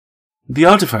The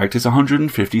artifact is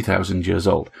 150,000 years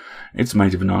old. It's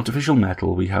made of an artificial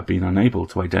metal we have been unable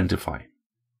to identify.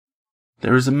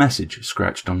 There is a message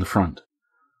scratched on the front.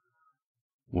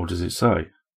 What does it say?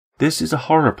 This is a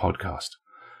horror podcast.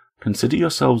 Consider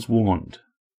yourselves warned.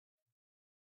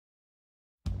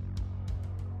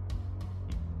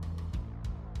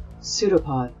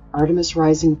 PseudoPod, Artemis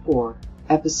Rising 4,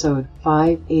 Episode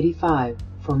 585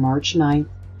 for March 9,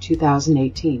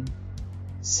 2018.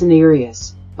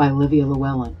 Cinereous by Livia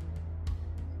Llewellyn.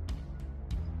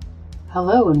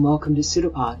 Hello and welcome to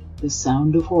PseudoPod, the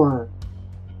sound of horror.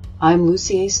 I'm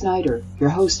Lucy A. Snyder, your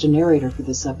host and narrator for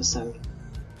this episode.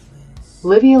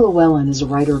 Livia Llewellyn is a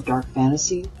writer of dark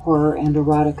fantasy, horror, and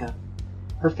erotica.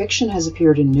 Her fiction has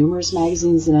appeared in numerous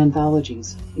magazines and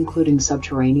anthologies, including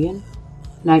Subterranean,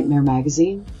 Nightmare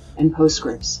Magazine, and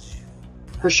Postscripts.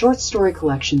 Her short story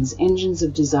collections, Engines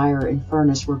of Desire and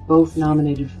Furnace, were both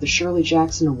nominated for the Shirley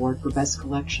Jackson Award for Best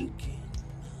Collection.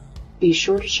 Be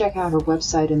sure to check out her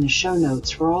website in the show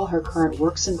notes for all her current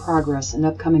works in progress and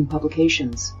upcoming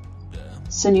publications.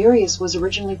 Cinereous was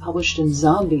originally published in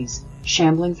Zombies,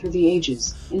 Shambling Through the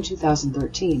Ages in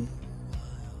 2013.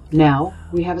 Now,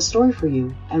 we have a story for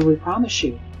you, and we promise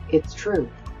you, it's true.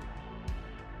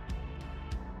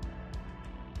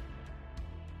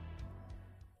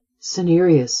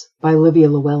 Cinereous by Livia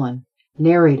Llewellyn,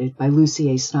 narrated by Lucy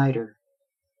A. Snyder.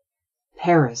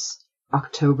 Paris,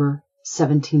 October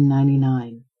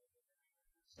 1799.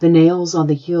 The nails on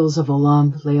the heels of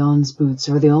Olympe Léon's boots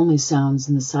are the only sounds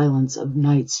in the silence of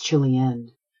night's chilly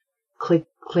end. Click,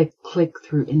 click, click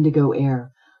through indigo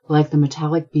air, like the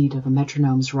metallic beat of a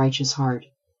metronome's righteous heart.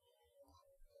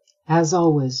 As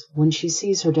always, when she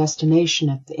sees her destination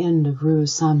at the end of Rue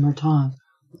Saint-Martin,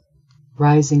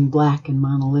 rising black and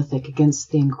monolithic against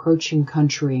the encroaching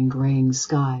country and graying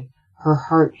sky, her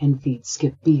heart and feet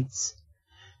skip beats.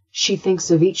 She thinks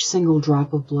of each single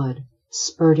drop of blood,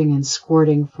 spurting and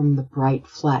squirting from the bright,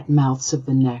 flat mouths of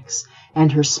the necks,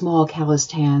 and her small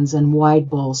calloused hands and wide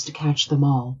balls to catch them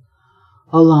all.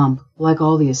 Olympe, like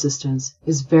all the assistants,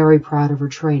 is very proud of her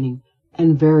training,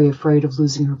 and very afraid of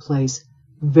losing her place,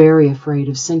 very afraid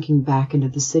of sinking back into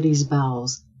the city's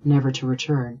bowels, never to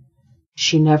return.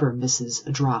 She never misses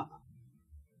a drop.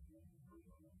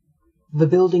 The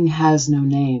building has no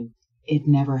name. It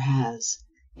never has.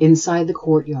 Inside the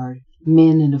courtyard,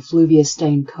 men in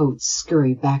effluvia-stained coats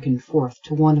scurry back and forth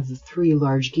to one of the 3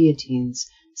 large guillotines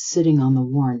sitting on the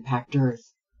worn, packed earth.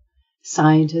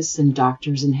 Scientists and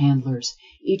doctors and handlers,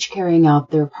 each carrying out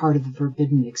their part of the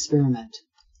forbidden experiment.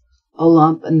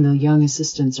 Olympe and the young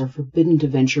assistants are forbidden to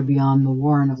venture beyond the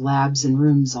warren of labs and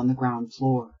rooms on the ground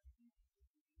floor.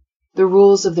 The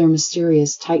rules of their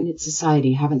mysterious, tight-knit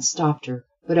society haven't stopped her,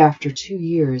 but after 2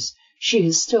 years, she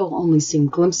has still only seen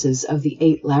glimpses of the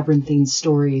 8 labyrinthine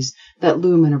stories that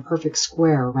loom in a perfect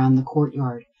square around the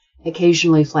courtyard,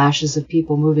 occasionally flashes of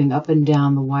people moving up and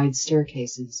down the wide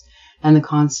staircases, and the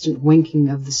constant winking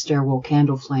of the stairwell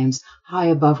candle flames high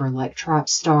above her like trapped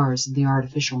stars in the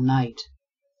artificial night.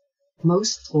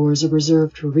 Most floors are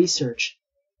reserved for research.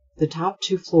 The top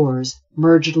 2 floors,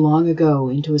 merged long ago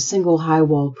into a single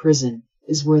high-walled prison,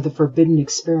 is where the forbidden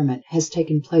experiment has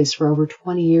taken place for over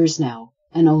 20 years now,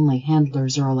 and only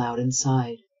handlers are allowed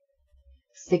inside.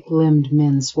 Thick-limbed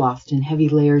men swathed in heavy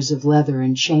layers of leather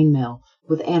and chainmail,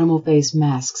 with animal-face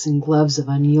masks and gloves of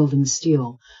unyielding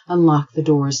steel, unlock the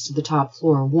doors to the top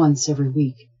floor once every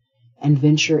week, and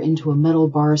venture into a metal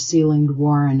bar-ceilinged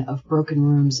warren of broken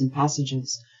rooms and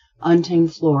passages,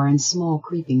 untamed floor and small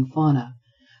creeping fauna,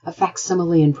 a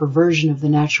facsimile and perversion of the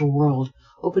natural world,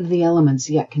 open to the elements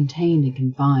yet contained and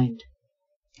confined.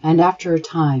 And after a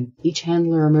time, each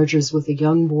handler emerges with a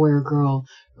young boy or girl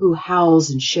who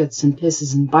howls and shits and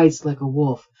pisses and bites like a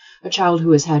wolf, a child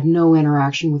who has had no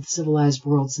interaction with the civilized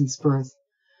world since birth.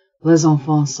 Les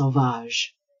enfants sauvages.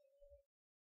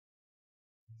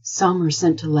 Some are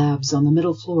sent to labs on the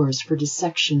middle floors for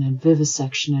dissection and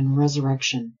vivisection and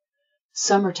resurrection.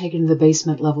 Some are taken to the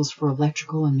basement levels for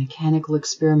electrical and mechanical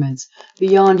experiments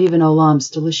beyond even Olympe's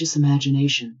delicious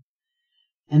imagination.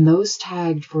 And those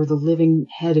tagged for the living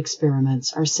head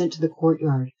experiments are sent to the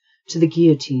courtyard, to the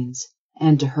guillotines,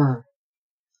 and to her.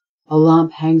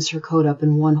 Olympe hangs her coat up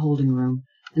in one holding room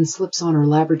and slips on her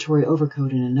laboratory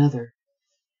overcoat in another.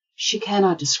 She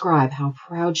cannot describe how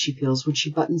proud she feels when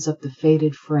she buttons up the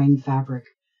faded, fraying fabric.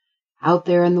 Out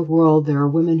there in the world there are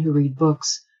women who read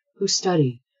books, who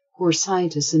study, who are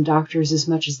scientists and doctors as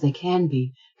much as they can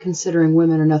be, considering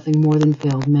women are nothing more than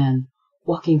failed men,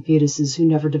 walking fetuses who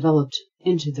never developed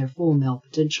into their full male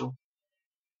potential.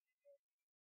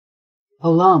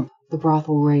 Olympe, the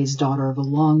brothel-raised daughter of a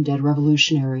long-dead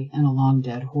revolutionary and a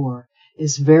long-dead whore,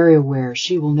 is very aware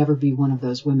she will never be one of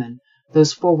those women,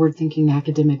 those forward-thinking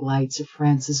academic lights of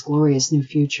France's glorious new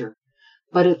future.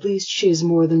 But at least she is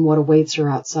more than what awaits her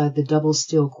outside the double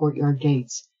steel courtyard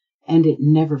gates, and it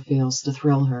never fails to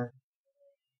thrill her.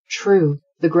 True,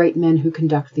 the great men who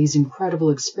conduct these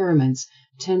incredible experiments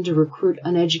tend to recruit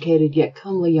uneducated yet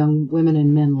comely young women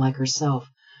and men like herself,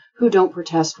 who don't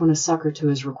protest when a suck or two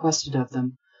is requested of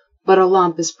them. But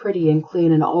Olympe is pretty and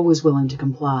clean and always willing to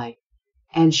comply.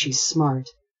 And she's smart.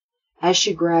 As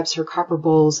she grabs her copper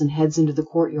bowls and heads into the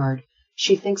courtyard,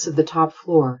 she thinks of the top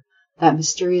floor, that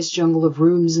mysterious jungle of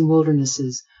rooms and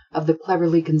wildernesses, of the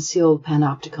cleverly concealed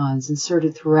panopticons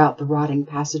inserted throughout the rotting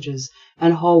passages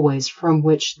and hallways from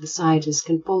which the scientist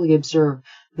can fully observe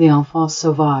the enfants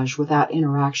sauvages without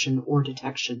interaction or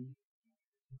detection.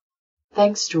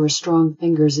 Thanks to her strong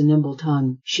fingers and nimble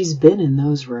tongue, she's been in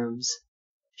those rooms.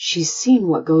 She's seen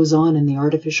what goes on in the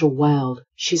artificial wild.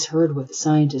 She's heard what the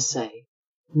scientists say.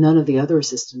 None of the other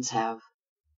assistants have.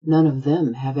 None of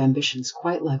them have ambitions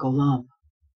quite like Olympe.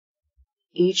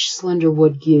 Each slender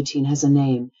wood guillotine has a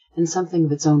name and something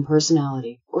of its own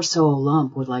personality, or so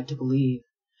Olympe would like to believe.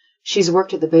 She's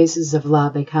worked at the bases of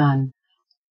La Bécane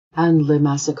and Le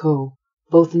Massacre,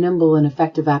 both nimble and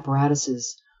effective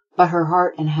apparatuses, but her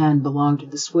heart and hand belong to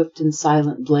the swift and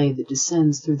silent blade that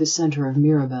descends through the center of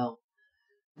Mirabelle.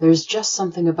 There's just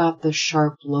something about the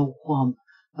sharp, low whump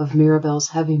of Mirabelle's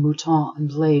heavy mouton and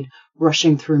blade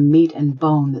rushing through meat and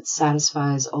bone that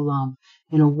satisfies Olympe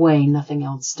in a way nothing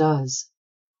else does.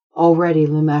 Already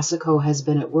Le Massacre has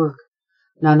been at work.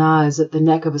 Nana is at the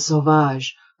neck of a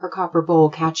sauvage, her copper bowl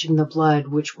catching the blood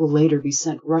which will later be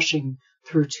sent rushing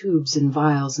through tubes and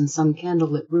vials in some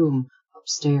candlelit room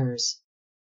upstairs.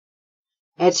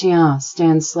 Etienne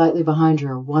stands slightly behind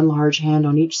her, one large hand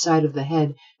on each side of the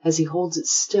head as he holds it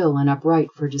still and upright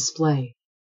for display.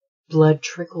 Blood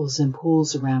trickles and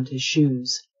pools around his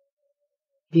shoes.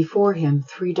 Before him,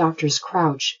 3 doctors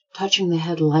crouch, touching the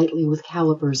head lightly with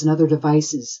calipers and other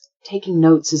devices, taking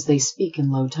notes as they speak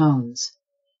in low tones.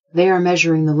 They are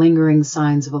measuring the lingering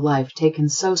signs of a life taken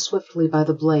so swiftly by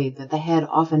the blade that the head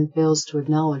often fails to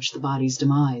acknowledge the body's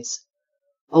demise.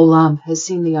 Olympe has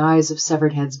seen the eyes of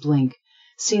severed heads blink,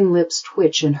 seen lips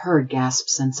twitch and heard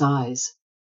gasps and sighs.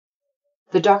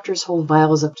 The doctors hold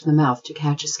vials up to the mouth to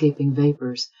catch escaping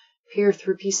vapors, peer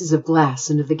through pieces of glass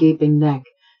into the gaping neck,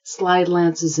 slide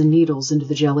lances and needles into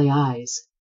the jelly eyes.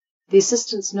 The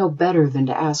assistants know better than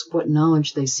to ask what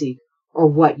knowledge they seek, or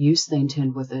what use they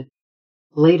intend with it.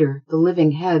 Later, the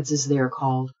living heads, as they are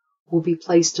called, will be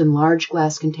placed in large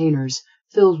glass containers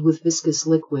filled with viscous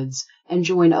liquids and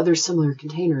join other similar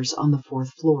containers on the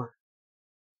 4th floor.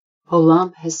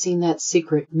 Olympe has seen that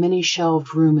secret,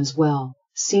 many-shelved room as well,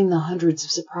 seen the hundreds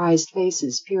of surprised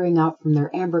faces peering out from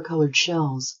their amber-colored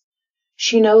shells.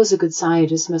 She knows a good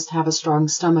scientist must have a strong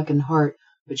stomach and heart,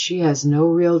 but she has no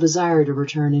real desire to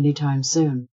return any time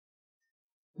soon.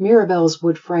 Mirabelle's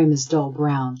wood frame is dull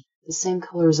brown, the same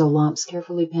color as Olympe's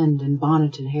carefully pinned and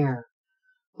bonneted hair.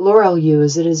 Lorellieu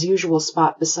is at his usual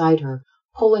spot beside her,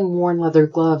 pulling worn leather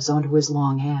gloves onto his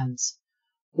long hands.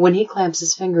 When he clamps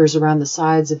his fingers around the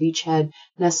sides of each head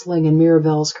nestling in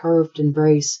Mirabelle's curved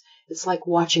embrace, it's like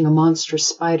watching a monstrous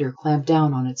spider clamp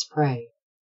down on its prey.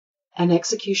 An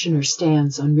executioner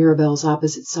stands on Mirabelle's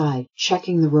opposite side,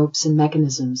 checking the ropes and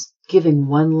mechanisms, giving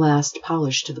one last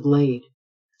polish to the blade.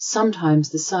 Sometimes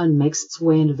the sun makes its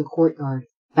way into the courtyard,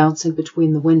 bouncing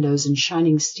between the windows and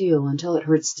shining steel until it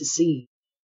hurts to see.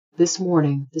 This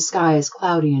morning the sky is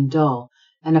cloudy and dull,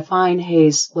 and a fine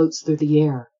haze floats through the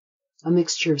air, a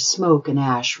mixture of smoke and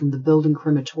ash from the building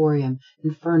crematorium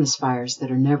and furnace fires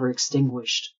that are never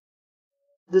extinguished.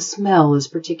 The smell is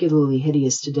particularly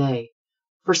hideous today.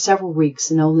 For several weeks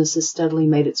an illness has steadily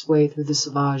made its way through the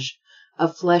sauvage, a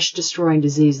flesh-destroying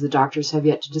disease the doctors have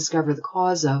yet to discover the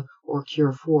cause of or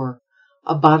cure for,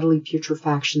 a bodily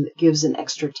putrefaction that gives an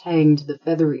extra tang to the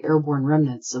feathery airborne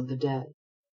remnants of the dead.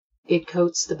 It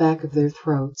coats the back of their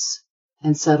throats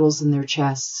and settles in their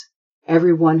chests.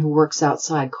 Everyone who works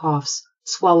outside coughs,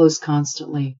 swallows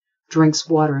constantly, drinks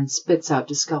water and spits out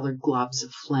discolored globs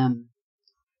of phlegm.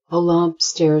 Olympe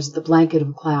stares at the blanket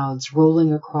of clouds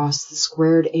rolling across the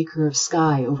squared acre of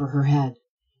sky over her head.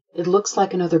 It looks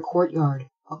like another courtyard,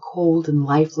 a cold and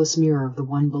lifeless mirror of the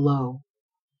one below.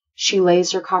 She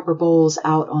lays her copper bowls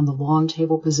out on the long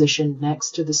table positioned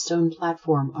next to the stone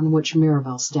platform on which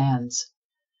Mirabelle stands.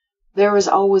 There is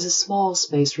always a small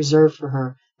space reserved for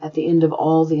her at the end of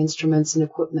all the instruments and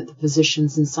equipment the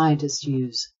physicians and scientists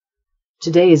use.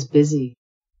 Today is busy.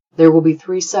 There will be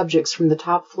 3 subjects from the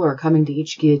top floor coming to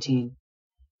each guillotine,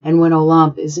 and when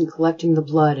Olympe isn't collecting the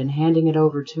blood and handing it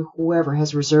over to whoever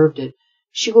has reserved it,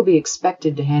 She will be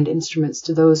expected to hand instruments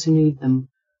to those who need them,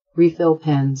 refill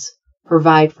pens,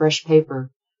 provide fresh paper,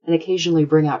 and occasionally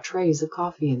bring out trays of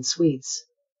coffee and sweets.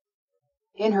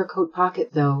 In her coat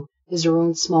pocket, though, is her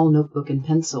own small notebook and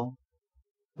pencil.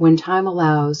 When time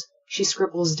allows, she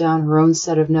scribbles down her own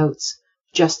set of notes,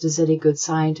 just as any good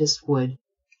scientist would,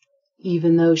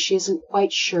 even though she isn't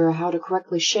quite sure how to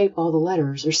correctly shape all the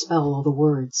letters or spell all the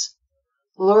words.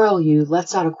 Llewellyn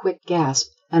lets out a quick gasp,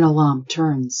 and Olympe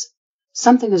turns.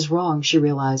 Something is wrong, she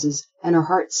realizes, and her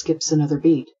heart skips another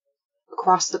beat.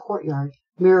 Across the courtyard,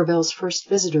 Mirabelle's first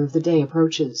visitor of the day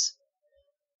approaches.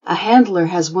 A handler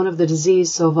has one of the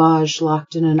diseased sauvages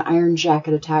locked in an iron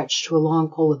jacket attached to a long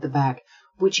pole at the back,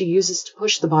 which he uses to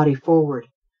push the body forward,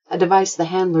 a device the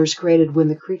handlers created when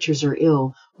the creatures are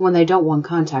ill, when they don't want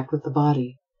contact with the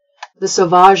body. The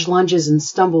sauvage lunges and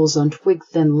stumbles on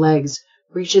twig-thin legs,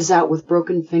 reaches out with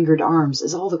broken-fingered arms,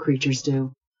 as all the creatures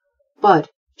do. But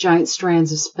giant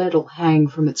strands of spittle hang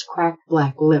from its cracked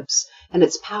black lips, and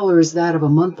its pallor is that of a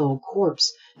month-old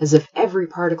corpse, as if every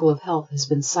particle of health has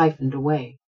been siphoned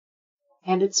away.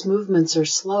 And its movements are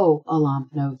slow,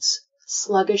 Olympe notes,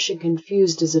 sluggish and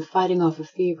confused as if fighting off a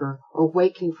fever or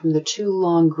waking from the too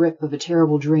long grip of a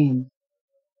terrible dream.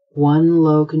 One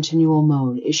low, continual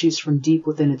moan issues from deep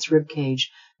within its rib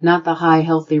cage, not the high,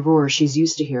 healthy roar she's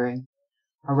used to hearing.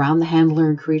 Around the handler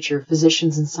and creature,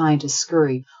 physicians and scientists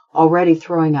scurry, already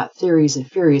throwing out theories and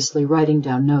furiously writing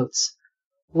down notes.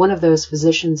 One of those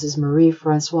physicians is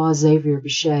Marie-Françoise Xavier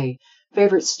Bichet,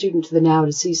 favorite student to the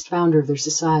now-deceased founder of their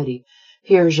society,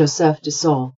 Pierre-Joseph de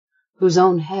Saulles, whose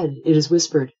own head, it is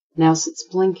whispered, now sits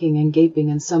blinking and gaping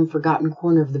in some forgotten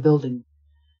corner of the building.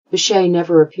 Bichet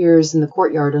never appears in the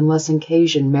courtyard unless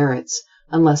occasion merits,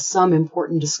 unless some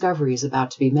important discovery is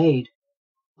about to be made.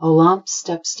 Olympe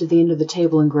steps to the end of the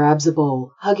table and grabs a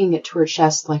bowl, hugging it to her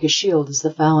chest like a shield as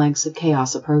the phalanx of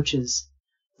chaos approaches.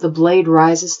 The blade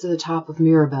rises to the top of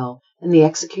Mirabelle, and the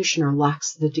executioner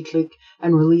locks the déclic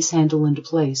and release handle into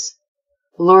place.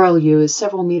 Llewellyn is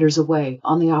several meters away,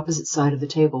 on the opposite side of the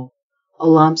table.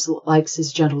 Olympe likes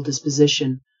his gentle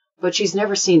disposition, but she's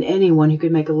never seen anyone who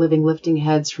could make a living lifting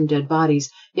heads from dead bodies,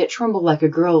 yet tremble like a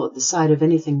girl at the sight of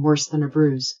anything worse than a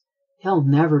bruise. He'll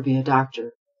never be a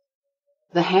doctor.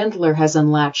 The handler has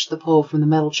unlatched the pole from the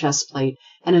metal chest plate,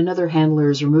 and another handler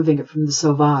is removing it from the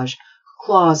sauvage, who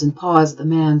claws and paws at the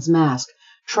man's mask,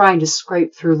 trying to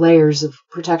scrape through layers of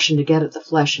protection to get at the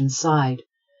flesh inside.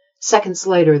 Seconds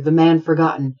later, the man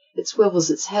forgotten, it swivels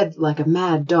its head like a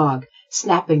mad dog,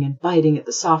 snapping and biting at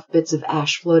the soft bits of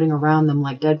ash floating around them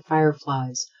like dead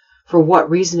fireflies. For what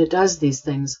reason it does these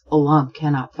things, Olympe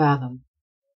cannot fathom.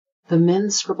 The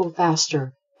men scribble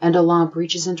faster, and Olympe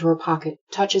reaches into her pocket,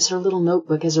 touches her little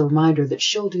notebook as a reminder that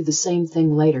she'll do the same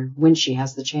thing later, when she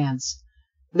has the chance.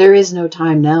 There is no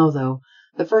time now, though.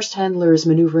 The first handler is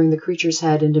maneuvering the creature's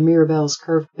head into Mirabelle's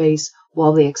curved base,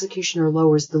 while the executioner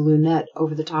lowers the lunette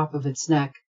over the top of its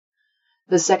neck.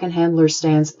 The second handler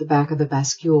stands at the back of the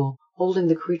bascule, holding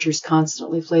the creature's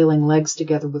constantly flailing legs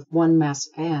together with one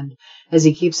massive hand, as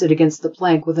he keeps it against the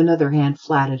plank with another hand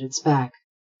flat at its back.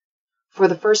 For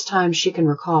the first time she can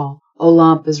recall,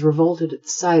 Olympe is revolted at the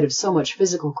sight of so much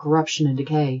physical corruption and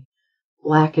decay.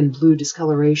 Black and blue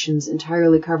discolorations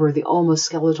entirely cover the almost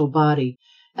skeletal body,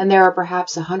 and there are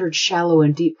perhaps 100 shallow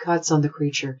and deep cuts on the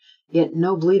creature, yet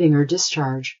no bleeding or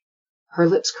discharge. Her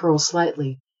lips curl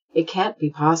slightly. It can't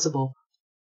be possible,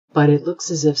 but it looks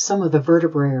as if some of the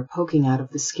vertebrae are poking out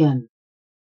of the skin.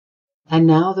 And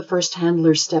now the first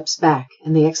handler steps back,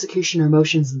 and the executioner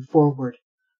motions them forward.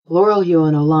 Llewellyn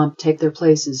and Olympe take their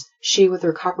places, she with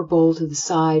her copper bowl to the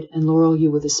side, and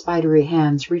Llewellyn with his spidery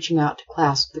hands reaching out to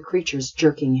clasp the creature's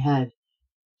jerking head.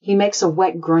 He makes a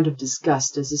wet grunt of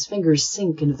disgust as his fingers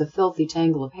sink into the filthy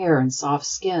tangle of hair and soft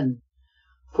skin.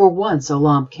 For once,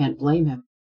 Olympe can't blame him.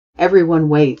 Everyone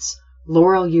waits.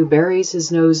 Llewellyn buries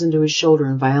his nose into his shoulder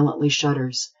and violently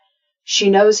shudders. She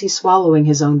knows he's swallowing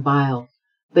his own bile.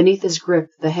 Beneath his grip,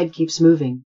 the head keeps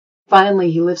moving.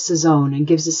 Finally, he lifts his own and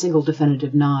gives a single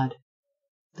definitive nod.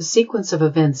 The sequence of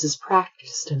events is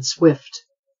practiced and swift.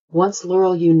 Once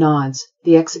Llewellyn nods,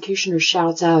 the executioner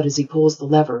shouts out as he pulls the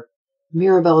lever.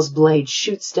 Mirabelle's blade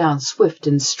shoots down swift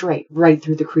and straight, right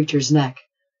through the creature's neck.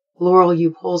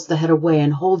 Llewellyn pulls the head away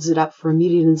and holds it up for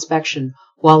immediate inspection,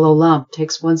 while Olympe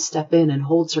takes one step in and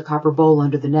holds her copper bowl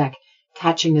under the neck,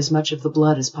 catching as much of the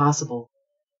blood as possible.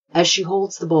 As she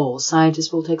holds the bowl,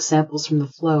 scientists will take samples from the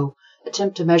flow,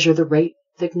 attempt to measure the rate,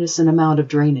 thickness, and amount of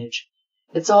drainage.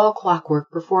 It's all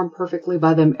clockwork, performed perfectly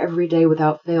by them every day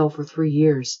without fail for 3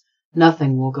 years.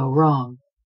 Nothing will go wrong.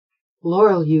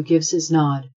 Llewellyn gives his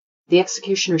nod. The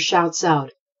executioner shouts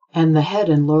out, and the head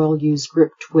in Llewellyn's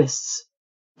grip twists.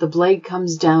 The blade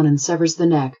comes down and severs the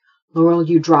neck.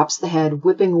 Llewellyn drops the head,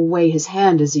 whipping away his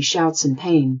hand as he shouts in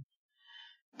pain.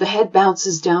 The head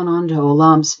bounces down onto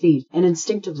Olympe's feet, and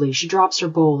instinctively she drops her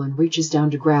bowl and reaches down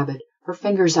to grab it, her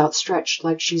fingers outstretched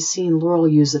like she's seen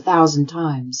Llewellyn use 1,000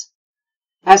 times.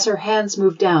 As her hands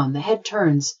move down, the head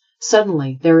turns.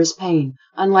 Suddenly, there is pain,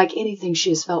 unlike anything she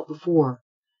has felt before.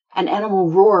 An animal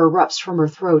roar erupts from her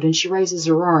throat, and she raises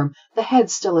her arm, the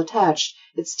head still attached,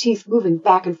 its teeth moving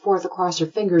back and forth across her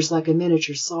fingers like a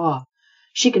miniature saw.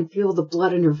 She can feel the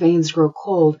blood in her veins grow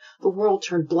cold, the world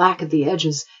turn black at the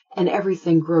edges, and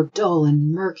everything grow dull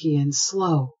and murky and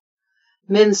slow.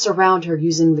 Men surround her,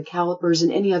 using the calipers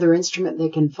and any other instrument they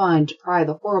can find to pry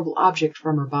the horrible object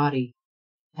from her body.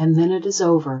 And then it is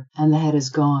over, and the head is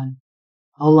gone.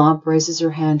 Olympe raises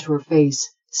her hand to her face,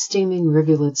 steaming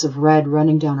rivulets of red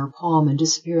running down her palm and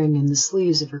disappearing in the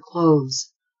sleeves of her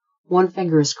clothes. One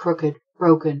finger is crooked,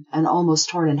 broken, and almost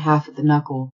torn in half at the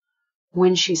knuckle.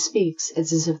 When she speaks,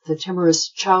 it's as if the timorous,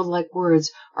 childlike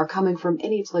words are coming from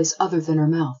any place other than her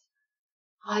mouth.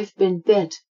 "I've been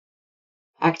bit."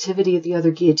 Activity at the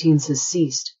other guillotines has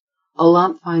ceased.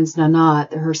 Olympe finds Nana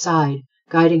at her side,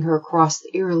 guiding her across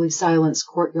the eerily silenced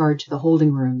courtyard to the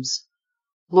holding rooms.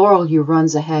 Llewellyn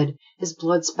runs ahead, his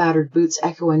blood-spattered boots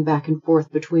echoing back and forth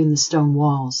between the stone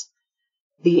walls.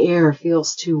 The air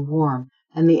feels too warm,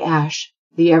 and the ash,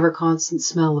 the ever-constant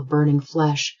smell of burning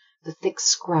flesh, the thick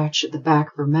scratch at the back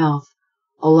of her mouth.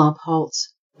 Olympe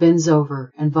halts, bends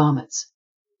over, and vomits.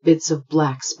 Bits of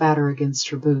black spatter against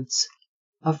her boots.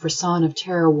 A frisson of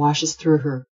terror washes through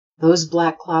her. Those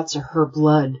black clots are her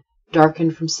blood,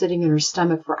 darkened from sitting in her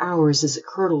stomach for hours as it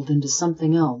curdled into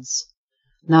something else.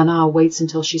 Nana waits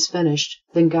until she's finished,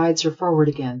 then guides her forward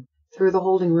again, through the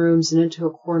holding rooms and into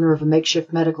a corner of a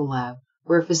makeshift medical lab,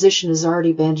 where a physician is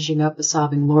already bandaging up a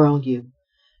sobbing Llewellyn.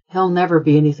 He'll never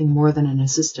be anything more than an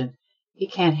assistant. He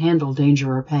can't handle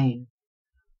danger or pain.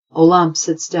 Olympe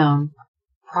sits down,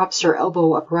 props her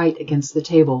elbow upright against the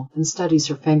table, and studies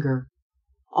her finger.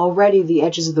 Already the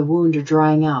edges of the wound are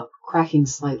drying out, cracking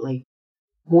slightly.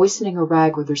 Moistening a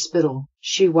rag with her spittle,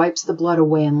 she wipes the blood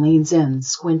away and leans in,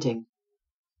 squinting.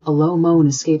 A low moan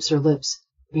escapes her lips,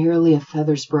 barely a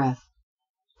feather's breath.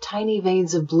 Tiny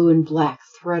veins of blue and black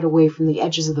thread away from the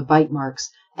edges of the bite marks,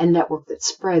 a network that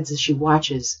spreads as she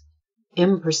watches,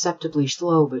 imperceptibly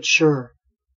slow but sure.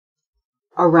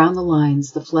 Around the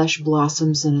lines, the flesh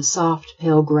blossoms in a soft,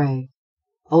 pale gray.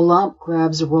 Olympe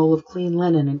grabs a roll of clean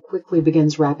linen and quickly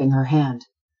begins wrapping her hand.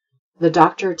 The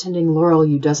doctor attending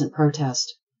Llewellyn doesn't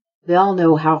protest. They all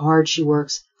know how hard she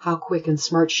works, how quick and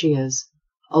smart she is.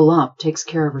 Olympe takes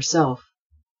care of herself.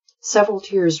 Several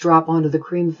tears drop onto the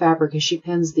cream fabric as she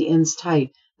pins the ends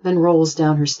tight, then rolls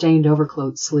down her stained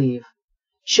overcoat sleeve.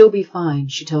 She'll be fine,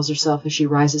 she tells herself as she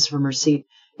rises from her seat,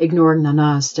 ignoring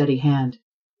Nana's steady hand.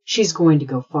 She's going to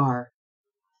go far.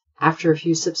 After a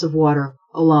few sips of water,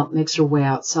 Olympe makes her way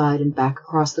outside and back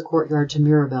across the courtyard to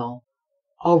Mirabel.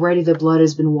 Already the blood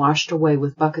has been washed away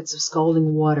with buckets of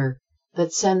scalding water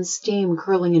that sends steam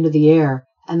curling into the air,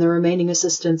 and the remaining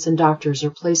assistants and doctors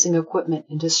are placing equipment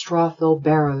into straw-filled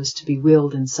barrows to be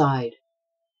wheeled inside.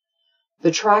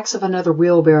 The tracks of another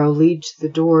wheelbarrow lead to the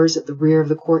doors at the rear of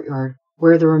the courtyard,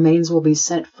 where the remains will be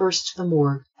sent first to the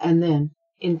morgue and then,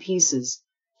 in pieces,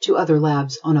 to other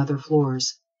labs on other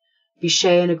floors.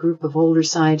 Bichet and a group of older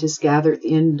scientists gather at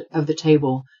the end of the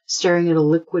table, staring at a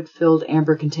liquid-filled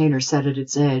amber container set at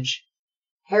its edge.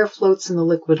 Hair floats in the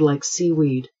liquid like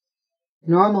seaweed.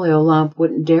 Normally Olympe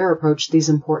wouldn't dare approach these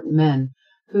important men,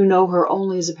 who know her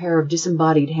only as a pair of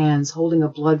disembodied hands holding a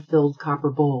blood-filled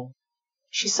copper bowl.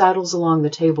 She sidles along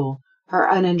the table, her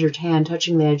uninjured hand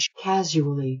touching the edge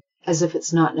casually, as if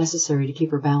it's not necessary to keep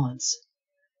her balance.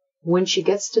 When she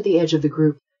gets to the edge of the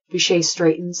group, Bichet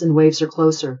straightens and waves her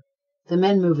closer. The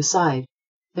men move aside.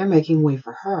 They're making way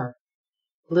for her.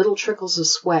 Little trickles of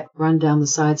sweat run down the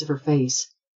sides of her face.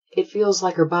 It feels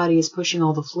like her body is pushing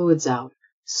all the fluids out,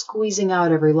 squeezing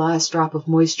out every last drop of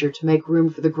moisture to make room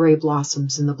for the gray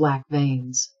blossoms in the black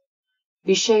veins.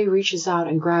 Bichet reaches out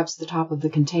and grabs the top of the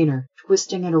container,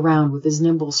 twisting it around with his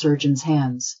nimble surgeon's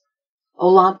hands.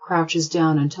 Olympe crouches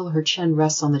down until her chin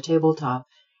rests on the tabletop,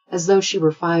 as though she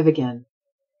were 5 again.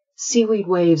 Seaweed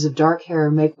waves of dark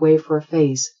hair make way for a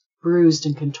face, bruised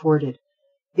and contorted.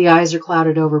 The eyes are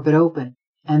clouded over but open,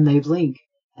 and they blink,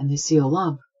 and they see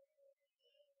Olympe.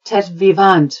 "Tête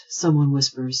vivante," someone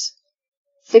whispers.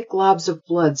 Thick globs of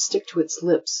blood stick to its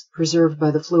lips, preserved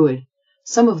by the fluid.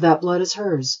 Some of that blood is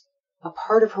hers. A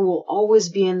part of her will always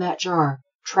be in that jar,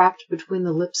 trapped between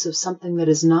the lips of something that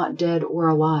is not dead or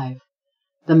alive.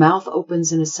 The mouth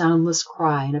opens in a soundless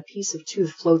cry, and a piece of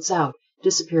tooth floats out,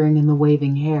 disappearing in the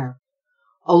waving hair.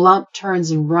 Olympe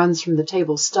turns and runs from the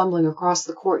table, stumbling across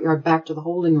the courtyard back to the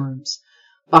holding rooms.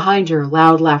 Behind her,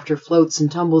 loud laughter floats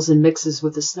and tumbles and mixes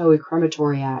with the snowy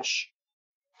crematory ash.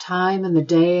 Time and the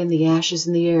day and the ashes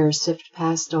in the air sift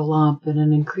past Olympe in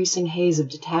an increasing haze of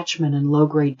detachment and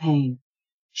low-grade pain.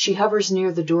 She hovers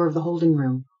near the door of the holding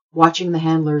room, watching the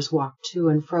handlers walk to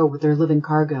and fro with their living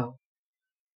cargo.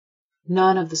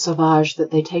 None of the sauvages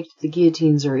that they take to the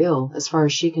guillotines are ill, as far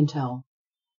as she can tell.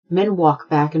 Men walk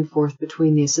back and forth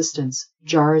between the assistants,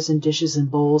 jars and dishes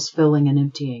and bowls filling and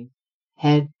emptying.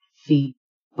 Head, feet,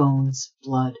 bones,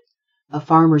 blood. A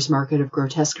farmer's market of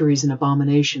grotesqueries and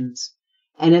abominations.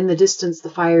 And in the distance the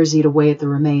fires eat away at the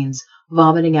remains,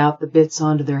 vomiting out the bits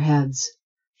onto their heads.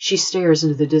 She stares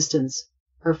into the distance.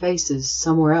 Her face is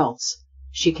somewhere else.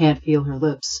 She can't feel her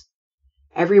lips.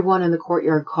 Everyone in the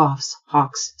courtyard coughs,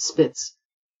 hawks, spits.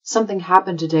 Something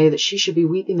happened today that she should be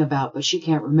weeping about, but she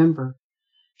can't remember.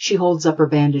 She holds up her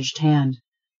bandaged hand.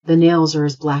 The nails are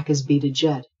as black as beaded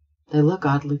jet. They look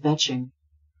oddly fetching.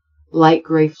 Light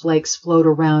gray flakes float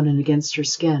around and against her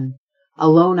skin. A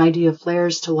lone idea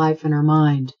flares to life in her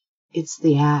mind. It's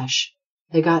the ash.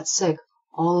 They got sick,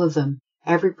 all of them,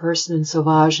 every person and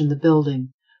sauvage in the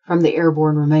building, from the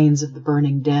airborne remains of the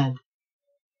burning dead.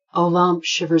 Olympe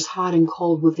shivers hot and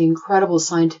cold with the incredible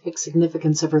scientific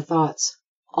significance of her thoughts.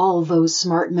 All those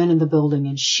smart men in the building,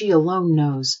 and she alone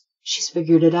knows. She's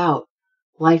figured it out.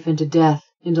 Life into death,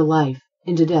 into life,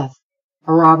 into death.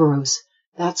 Ouroboros.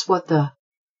 That's what the...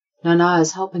 Nana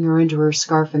is helping her into her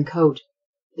scarf and coat.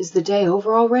 Is the day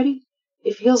over already?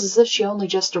 It feels as if she only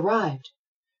just arrived.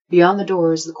 Beyond the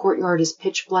doors, the courtyard is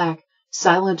pitch black,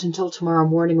 silent until tomorrow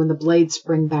morning when the blades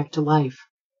spring back to life.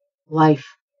 Life.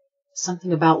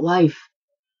 Something about life.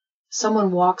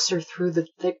 Someone walks her through the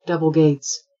thick double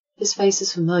gates. His face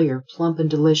is familiar, plump and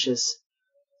delicious.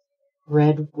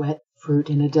 Red, wet fruit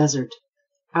in a desert.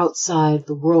 Outside,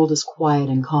 the world is quiet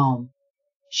and calm.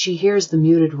 She hears the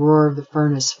muted roar of the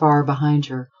furnace far behind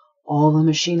her, all the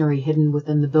machinery hidden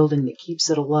within the building that keeps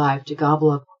it alive to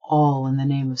gobble up all in the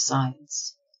name of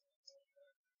science.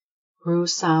 Rue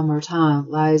Saint-Martin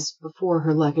lies before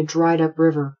her like a dried-up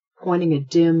river, pointing a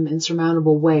dim,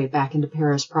 insurmountable way back into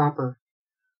Paris proper.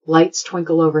 Lights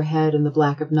twinkle overhead in the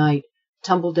black of night,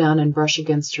 tumble down and brush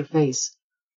against her face.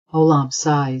 Olympe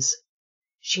sighs.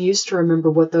 She used to remember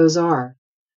what those are.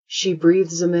 She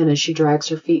breathes them in as she drags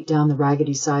her feet down the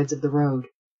raggedy sides of the road.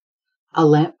 A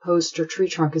lamp-post or tree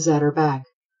trunk is at her back.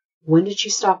 When did she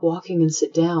stop walking and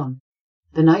sit down?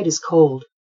 The night is cold.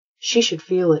 She should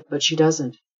feel it, but she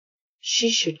doesn't. She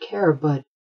should care, but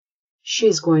she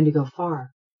is going to go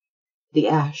far. The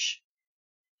ash.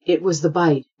 It was the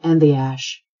bite and the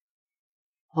ash.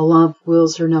 Olympe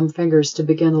wills her numb fingers to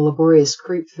begin a laborious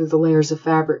creep through the layers of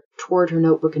fabric toward her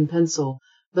notebook and pencil,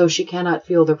 though she cannot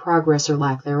feel their progress or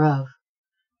lack thereof.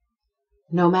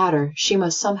 No matter, she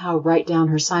must somehow write down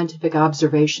her scientific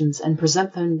observations and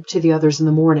present them to the others in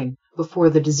the morning, before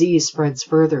the disease spreads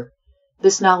further.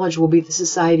 This knowledge will be the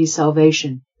Society's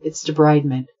salvation, its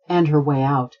debridement, and her way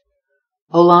out.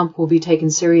 Olympe will be taken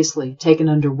seriously, taken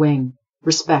under wing.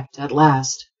 Respect, at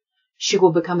last. She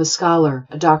will become a scholar,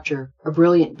 a doctor, a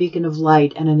brilliant beacon of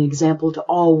light, and an example to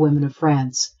all women of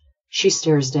France. She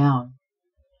stares down.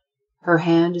 Her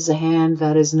hand is a hand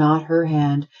that is not her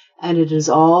hand, and it is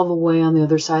all the way on the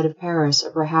other side of Paris,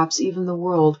 or perhaps even the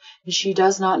world, and she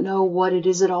does not know what it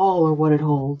is at all or what it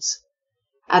holds.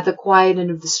 At the quiet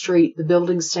end of the street, the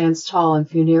building stands tall and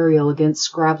funereal against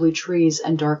scrabbly trees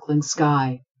and darkling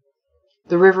sky.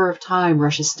 The river of time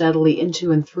rushes steadily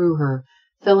into and through her,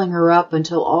 filling her up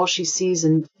until all she sees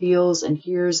and feels and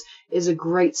hears is a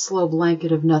great slow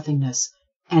blanket of nothingness,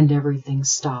 and everything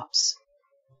stops.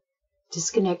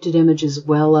 Disconnected images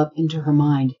well up into her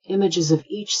mind, images of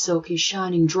each silky,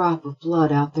 shining drop of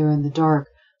blood out there in the dark,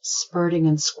 spurting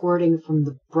and squirting from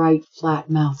the bright, flat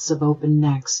mouths of open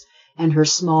necks, and her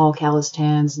small, calloused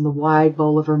hands in the wide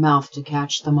bowl of her mouth to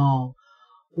catch them all.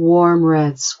 Warm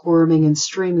red, squirming and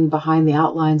streaming behind the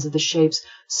outlines of the shapes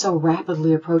so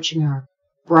rapidly approaching her,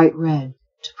 bright red,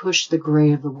 to push the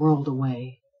gray of the world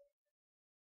away.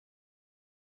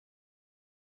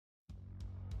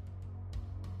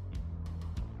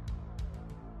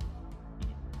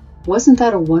 Wasn't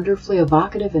that a wonderfully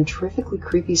evocative and terrifically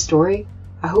creepy story?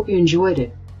 I hope you enjoyed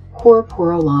it. Poor,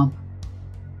 poor Olympe.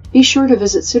 Be sure to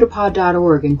visit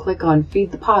pseudopod.org and click on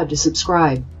Feed the Pod to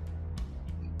subscribe.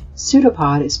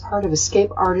 PseudoPod is part of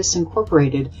Escape Artists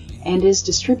Incorporated and is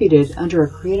distributed under a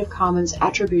Creative Commons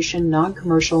Attribution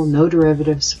Non-Commercial No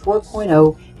Derivatives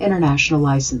 4.0 International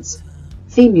License.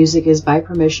 Theme music is by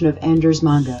permission of Anders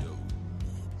Manga.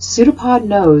 PseudoPod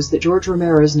knows that George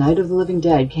Romero's Night of the Living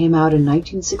Dead came out in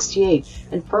 1968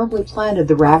 and firmly planted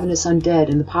the ravenous undead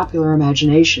in the popular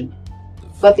imagination.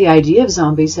 But the idea of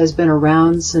zombies has been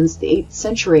around since the 8th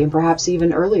century and perhaps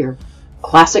even earlier.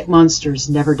 Classic monsters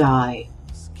never die.